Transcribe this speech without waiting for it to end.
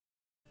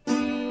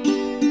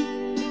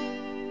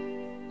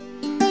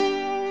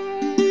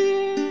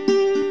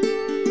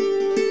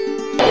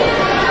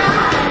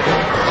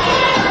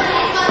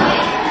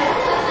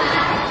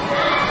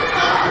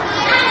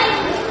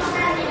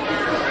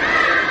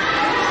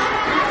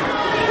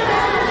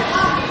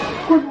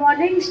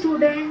morning,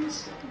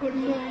 students. Good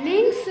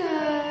morning,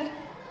 sir.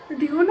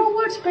 Do you know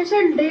what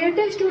special day it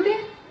is today?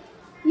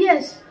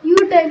 Yes, you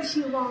tell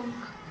Shivang.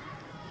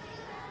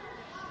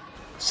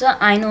 Sir,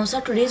 I know,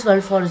 sir. Today is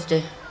World Forest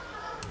Day.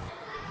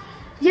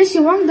 Yes,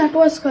 Shivang, that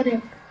was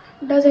correct.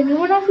 Does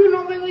anyone of you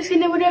know why we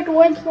celebrate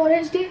World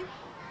Forest Day?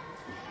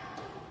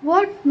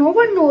 What? No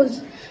one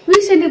knows.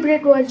 We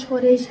celebrate World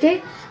Forest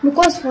Day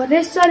because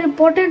forests are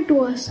important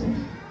to us.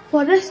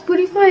 Forests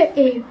purify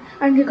air.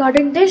 And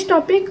regarding this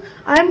topic,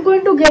 I am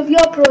going to give you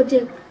a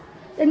project.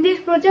 In this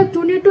project,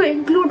 you need to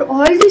include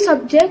all the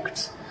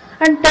subjects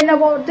and tell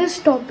about this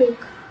topic.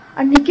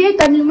 Aniket,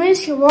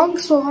 Animesh, Shivang,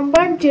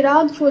 Sohamban,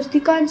 Chirag,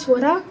 Swastika and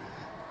Swara,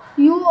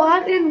 you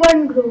are in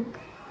one group.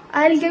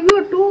 I'll give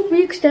you 2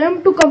 weeks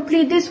time to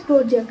complete this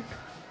project.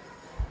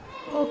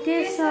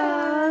 Okay,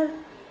 sir.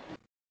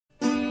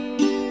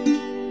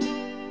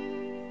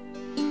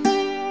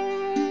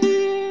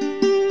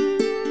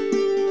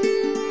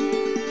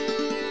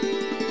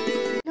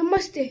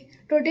 Namaste.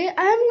 Today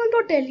I am going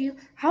to tell you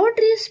how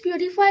trees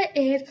purify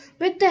air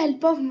with the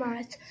help of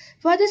maths.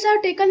 For this I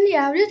have taken the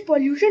average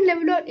pollution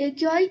level or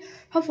AQI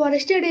of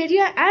forested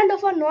area and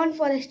of a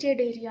non-forested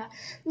area.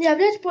 The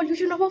average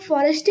pollution of a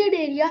forested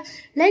area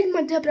like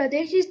Madhya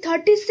Pradesh is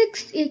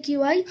 36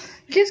 AQI,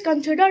 which is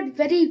considered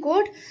very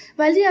good,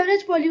 while the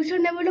average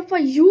pollution level of a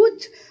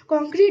huge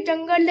concrete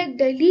jungle like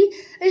Delhi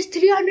is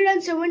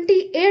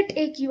 378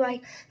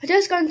 AQI, which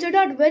is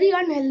considered very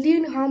unhealthy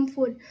and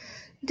harmful.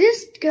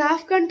 This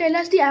graph can tell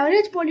us the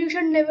average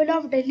pollution level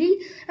of Delhi,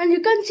 and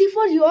you can see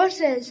for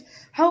yourselves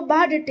how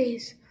bad it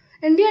is.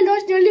 India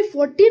lost nearly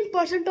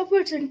 14% of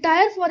its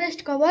entire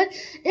forest cover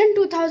in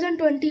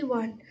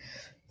 2021.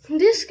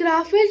 This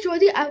graph will show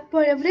the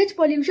average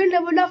pollution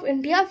level of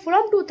India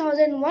from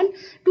 2001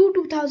 to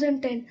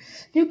 2010.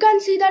 You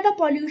can see that the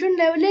pollution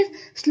level is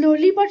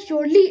slowly but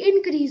surely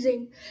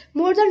increasing.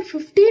 More than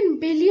 15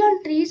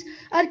 billion trees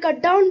are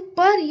cut down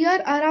per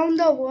year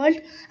around the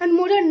world, and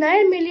more than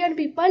 9 million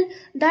people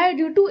die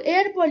due to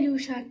air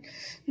pollution.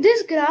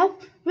 This graph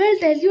will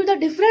tell you the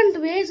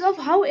different ways of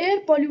how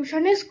air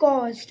pollution is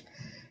caused.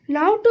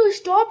 Now, to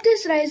stop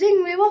this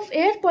rising wave of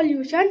air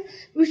pollution,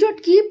 we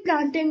should keep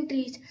planting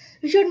trees.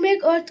 We should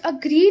make Earth a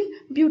green,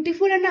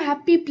 beautiful and a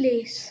happy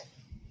place.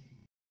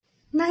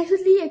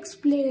 Nicely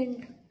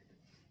explained.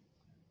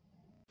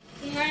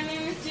 My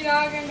name is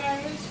Chirag and I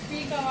will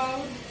speak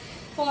about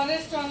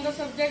forest on the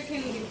subject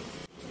Hindi.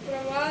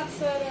 Prabhat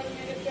sir और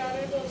मेरे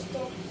प्यारे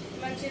दोस्तों,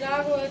 मैं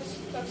चिराग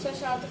कक्षा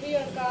 7वीं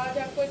और आज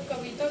आपको एक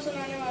कविता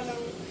सुनाने वाला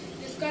हूँ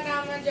जिसका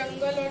नाम है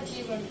जंगल और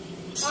जीवन।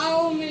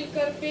 आओ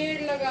मिलकर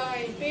पेड़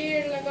लगाएं,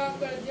 पेड़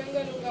लगाकर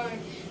जंगल उगाएं,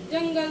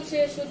 जंगल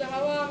से शुद्ध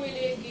हवा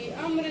मिलेगी,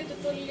 अमृत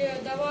तुल्य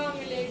दवा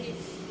मिलेगी।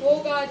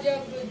 होगा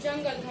जब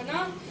जंगल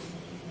घना,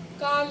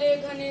 काले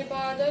घने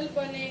बादल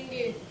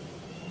बनेंगे,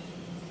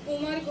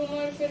 उमर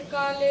घुमर फिर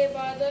काले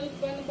बादल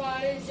बन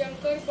बारिश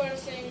जमकर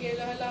बरसेंगे।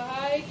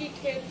 लहलहाएगी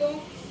खेतों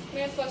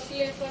में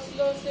फसलें,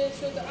 फसलों से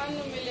शुद्ध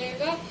अन्न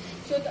मिलेगा,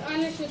 शुद्ध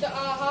अन्न शुद्ध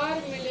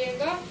आहार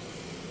मिलेगा,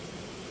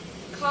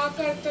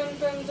 खाकर तन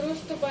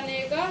तंदुरुस्त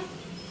बनेगा,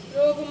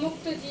 रोग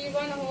मुक्त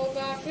जीवन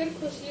होगा, फिर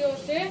खुशियों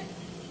से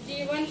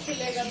जीवन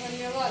खिलेगा।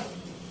 धन्यवाद।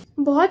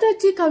 बहुत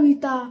अच्छी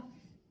कविता।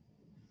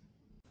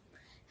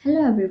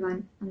 Hello everyone,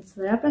 I'm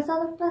Swara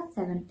Prasad of class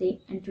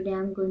 7th and today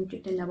I'm going to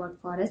tell about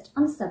forest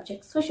on the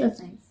subject social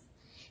science.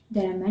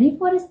 There are many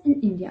forests in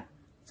India.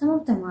 Some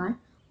of them are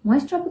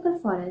moist tropical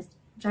forest,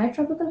 dry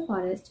tropical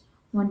forest,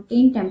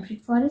 montane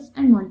temperate forest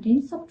and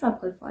montane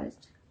subtropical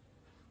forest.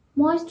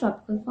 Moist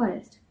tropical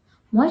forest.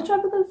 Moist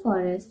tropical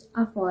forests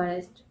are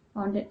forests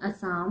found in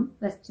Assam,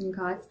 Western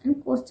Ghats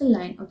and coastal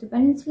line of the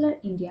peninsular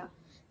India.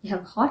 They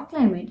have hot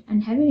climate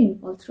and heavy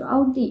rainfall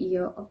throughout the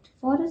year. Of the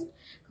forest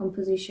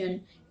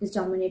composition is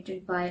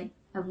dominated by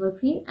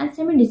evergreen and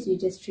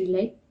semi-deciduous trees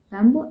like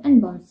bamboo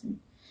and bonsai.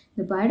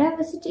 The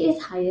biodiversity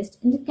is highest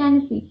in the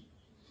canopy.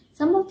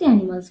 Some of the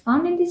animals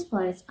found in these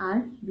forests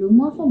are blue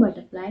morpho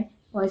butterfly,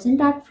 poison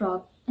dart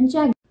frog and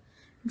jaguar.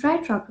 Dry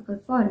tropical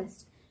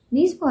forest.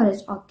 These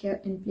forests occur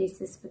in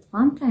places with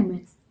warm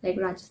climates like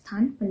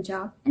Rajasthan,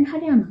 Punjab and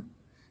Haryana.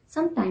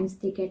 Sometimes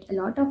they get a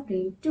lot of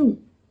rain too.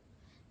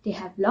 They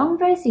have long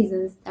dry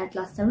seasons that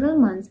last several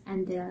months,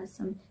 and there are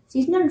some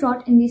seasonal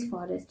drought in these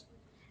forests,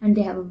 and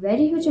they have a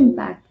very huge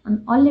impact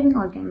on all living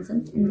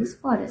organisms in these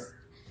forests,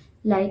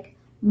 like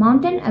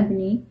mountain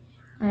ebony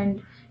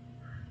and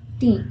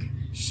teak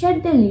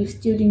shed their leaves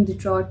during the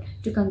drought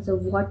to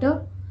conserve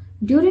water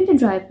during the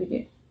dry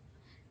period.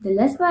 The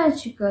less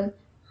biological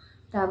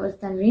towers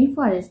than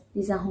rainforests,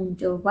 these are home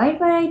to a wide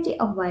variety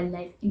of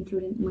wildlife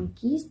including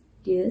monkeys,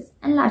 deers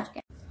and large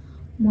cats.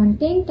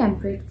 Montane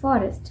temperate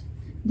forest.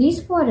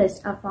 These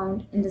forests are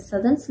found in the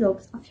southern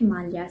slopes of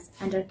Himalayas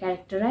and are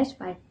characterized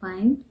by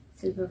pine,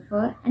 silver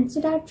fir and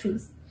cedar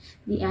trees.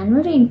 The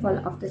annual rainfall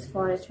of this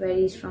forest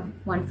varies from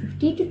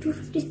 150 to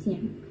 250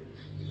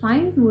 cm.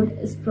 Fine wood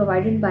is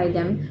provided by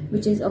them,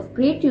 which is of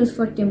great use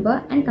for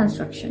timber and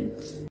construction.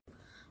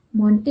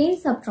 Montane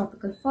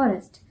subtropical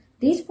forest.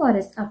 These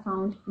forests are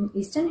found in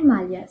eastern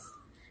Himalayas.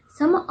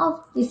 Some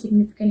of the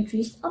significant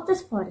trees of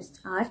this forest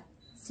are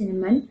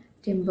cinnamon,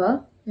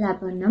 timber,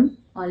 laburnum,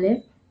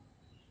 olive,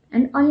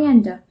 and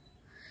oleander.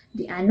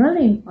 The annual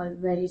rainfall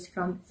varies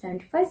from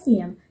 75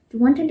 cm to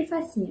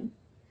 125 cm.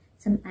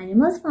 Some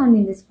animals found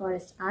in this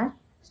forest are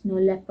snow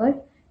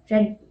leopard,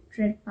 red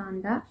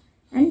panda,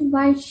 and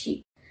wild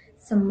sheep.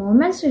 Some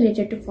movements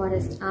related to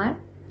forest are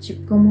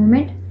Chipko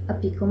movement,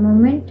 Apiko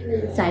movement,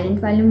 silent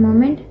violin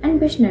movement, and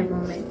Vishnu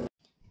movement.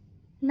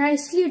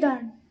 Nicely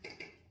done.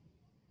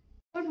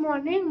 Good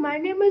morning, my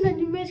name is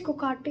Animesh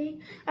Kokati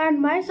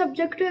and my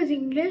subject is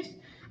English.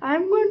 I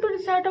am going to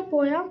recite a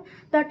poem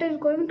that is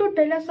going to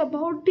tell us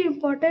about the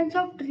importance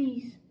of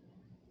trees.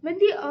 When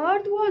the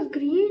earth was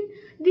green,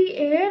 the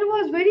air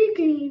was very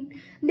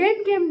clean.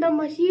 Then came the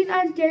machine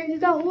and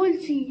changed the whole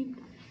scene.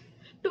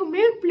 To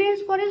make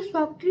place for his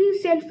factory,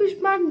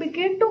 selfish man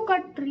began to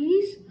cut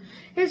trees.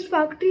 His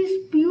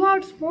factories spew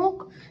out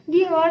smoke,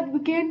 the earth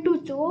began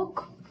to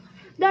choke.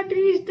 The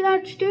trees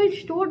that still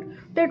stood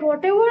did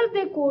whatever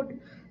they could.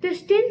 They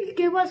still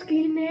gave us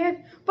clean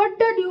air, but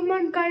did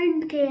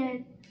humankind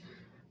care?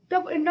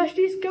 The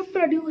industries kept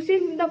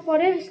producing, the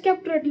forests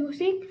kept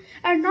producing,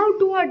 and now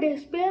to our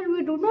despair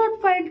we do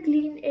not find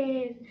clean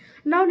air.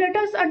 Now let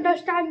us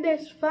understand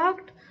this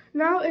fact.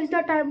 Now is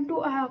the time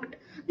to act.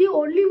 The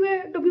only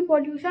way to be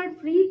pollution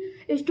free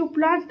is to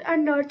plant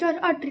and nurture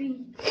a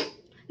tree.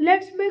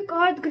 Let's make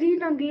earth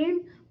green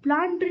again,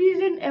 plant trees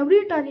in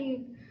every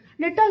terrain.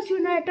 Let us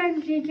unite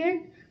and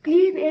regain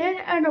clean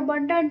air and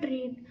abundant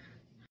rain.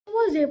 I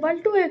was able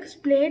to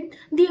explain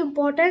the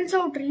importance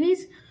of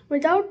trees.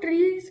 Without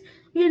trees,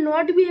 we will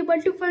not be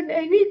able to find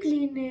any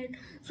clean air.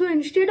 So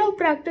instead of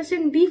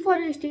practicing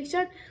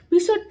deforestation, we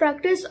should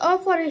practice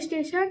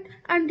afforestation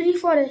and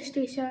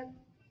reforestation.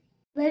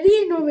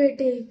 Very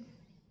innovative.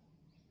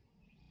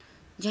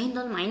 Jai Hind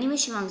all, my name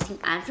is Shivang Singh.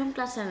 I am from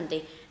class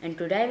 7th and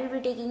today I will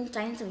be taking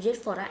science subject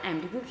for our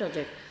MDP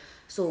project.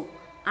 So,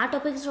 our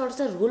topic is about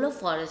the role of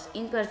forest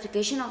in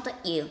purification of the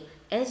air.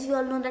 As we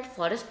all know that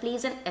forest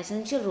plays an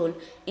essential role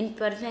in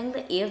purifying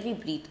the air we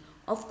breathe.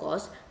 Of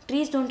course,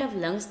 trees don't have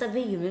lungs the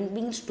way human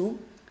beings do.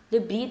 They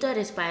breathe or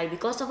respire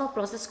because of a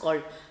process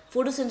called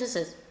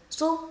photosynthesis.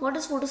 So, what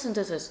is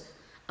photosynthesis?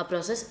 A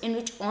process in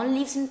which all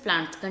leaves in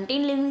plants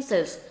contain living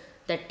cells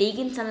that take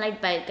in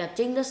sunlight. By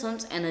capturing the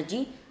sun's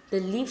energy, the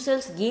leaf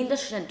cells gain the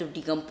strength to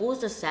decompose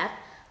the sap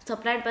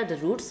supplied by the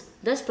roots,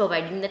 thus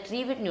providing the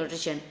tree with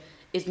nutrition,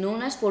 is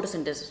known as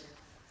photosynthesis.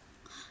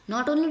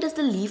 Not only does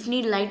the leaf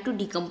need light to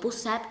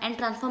decompose sap and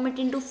transform it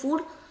into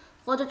food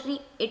for the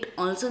tree, it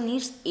also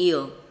needs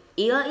air.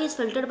 Air is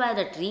filtered by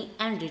the tree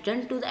and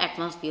returned to the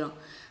atmosphere.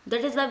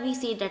 That is why we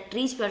say that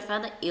trees purify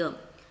the air.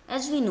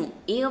 As we know,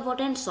 air,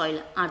 water and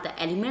soil are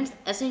the elements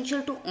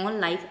essential to all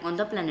life on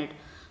the planet.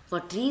 For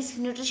trees,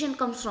 nutrition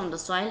comes from the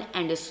soil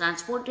and is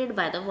transported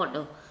by the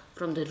water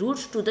from the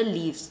roots to the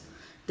leaves.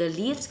 The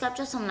leaves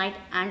capture sunlight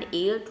and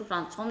air to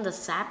transform the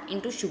sap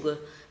into sugar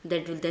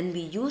that will then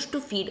be used to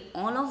feed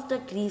all of the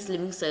tree's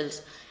living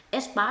cells.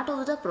 As part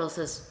of the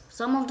process,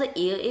 some of the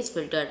air is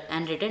filtered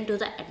and returned to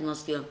the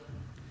atmosphere.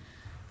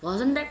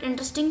 Wasn't that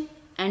interesting?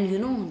 And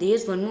there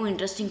is one more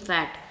interesting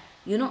fact.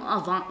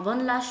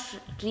 One large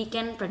tree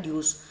can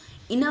produce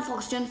enough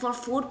oxygen for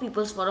 4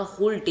 people for a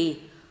whole day.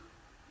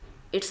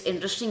 It's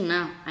interesting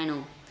now, I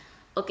know.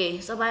 Okay,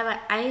 so bye bye.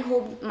 I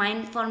hope my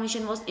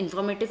information was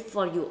informative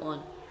for you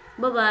all.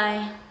 Bye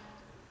bye.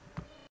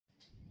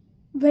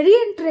 Very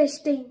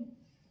interesting.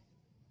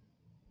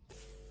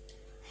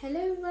 Hello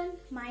everyone,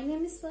 my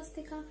name is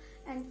Swastika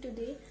and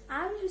today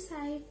I will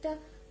recite the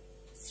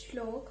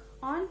shlok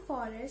on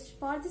forest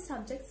for the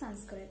subject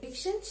Sanskrit.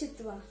 Dikshan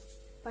chitva,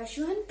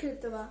 pashuhan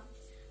kritva,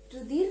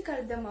 rudir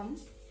kardamam,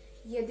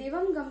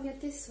 yadevam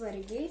gamyate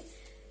swarge,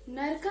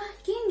 narka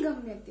kin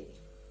gamyate.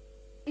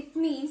 It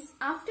means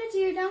after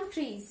tearing down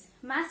trees,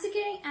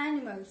 massacring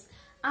animals,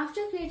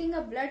 after creating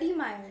a bloody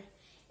mire,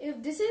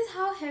 if this is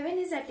how heaven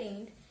is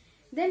attained,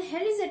 then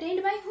hell is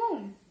attained by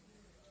whom?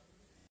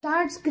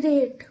 That's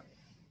great.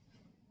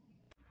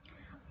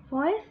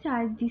 Forests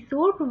are the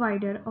sole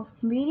provider of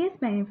various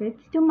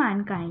benefits to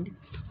mankind.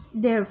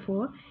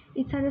 Therefore,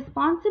 it's our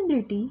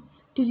responsibility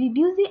to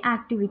reduce the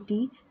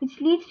activity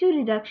which leads to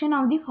reduction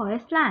of the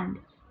forest land.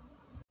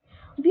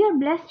 We are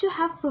blessed to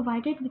have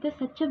provided with us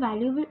such a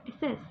valuable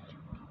assist.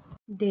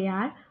 They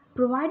are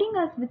providing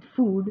us with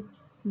food,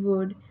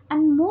 wood,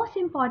 and most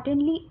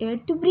importantly, air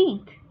to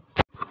breathe,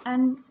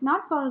 and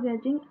not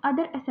forgetting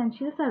other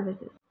essential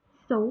services.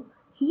 So,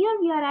 here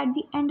we are at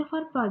the end of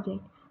our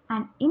project,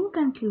 and in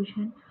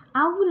conclusion,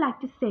 I would like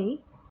to say,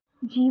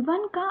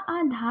 जीवन का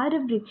आधार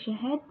वृक्ष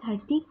है,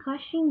 धरती का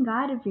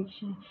श्रृंगार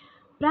वृक्ष है,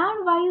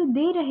 प्राण वायु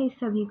दे रहे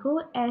सभी को,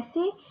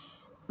 ऐसे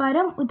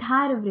परम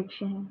उधार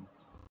वृक्ष है.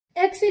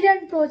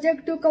 Excellent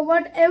project, you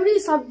covered every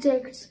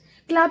subject.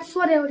 Claps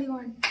for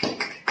everyone.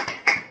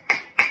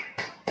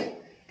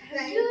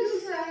 Thank you,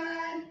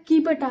 sir.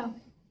 Keep it up.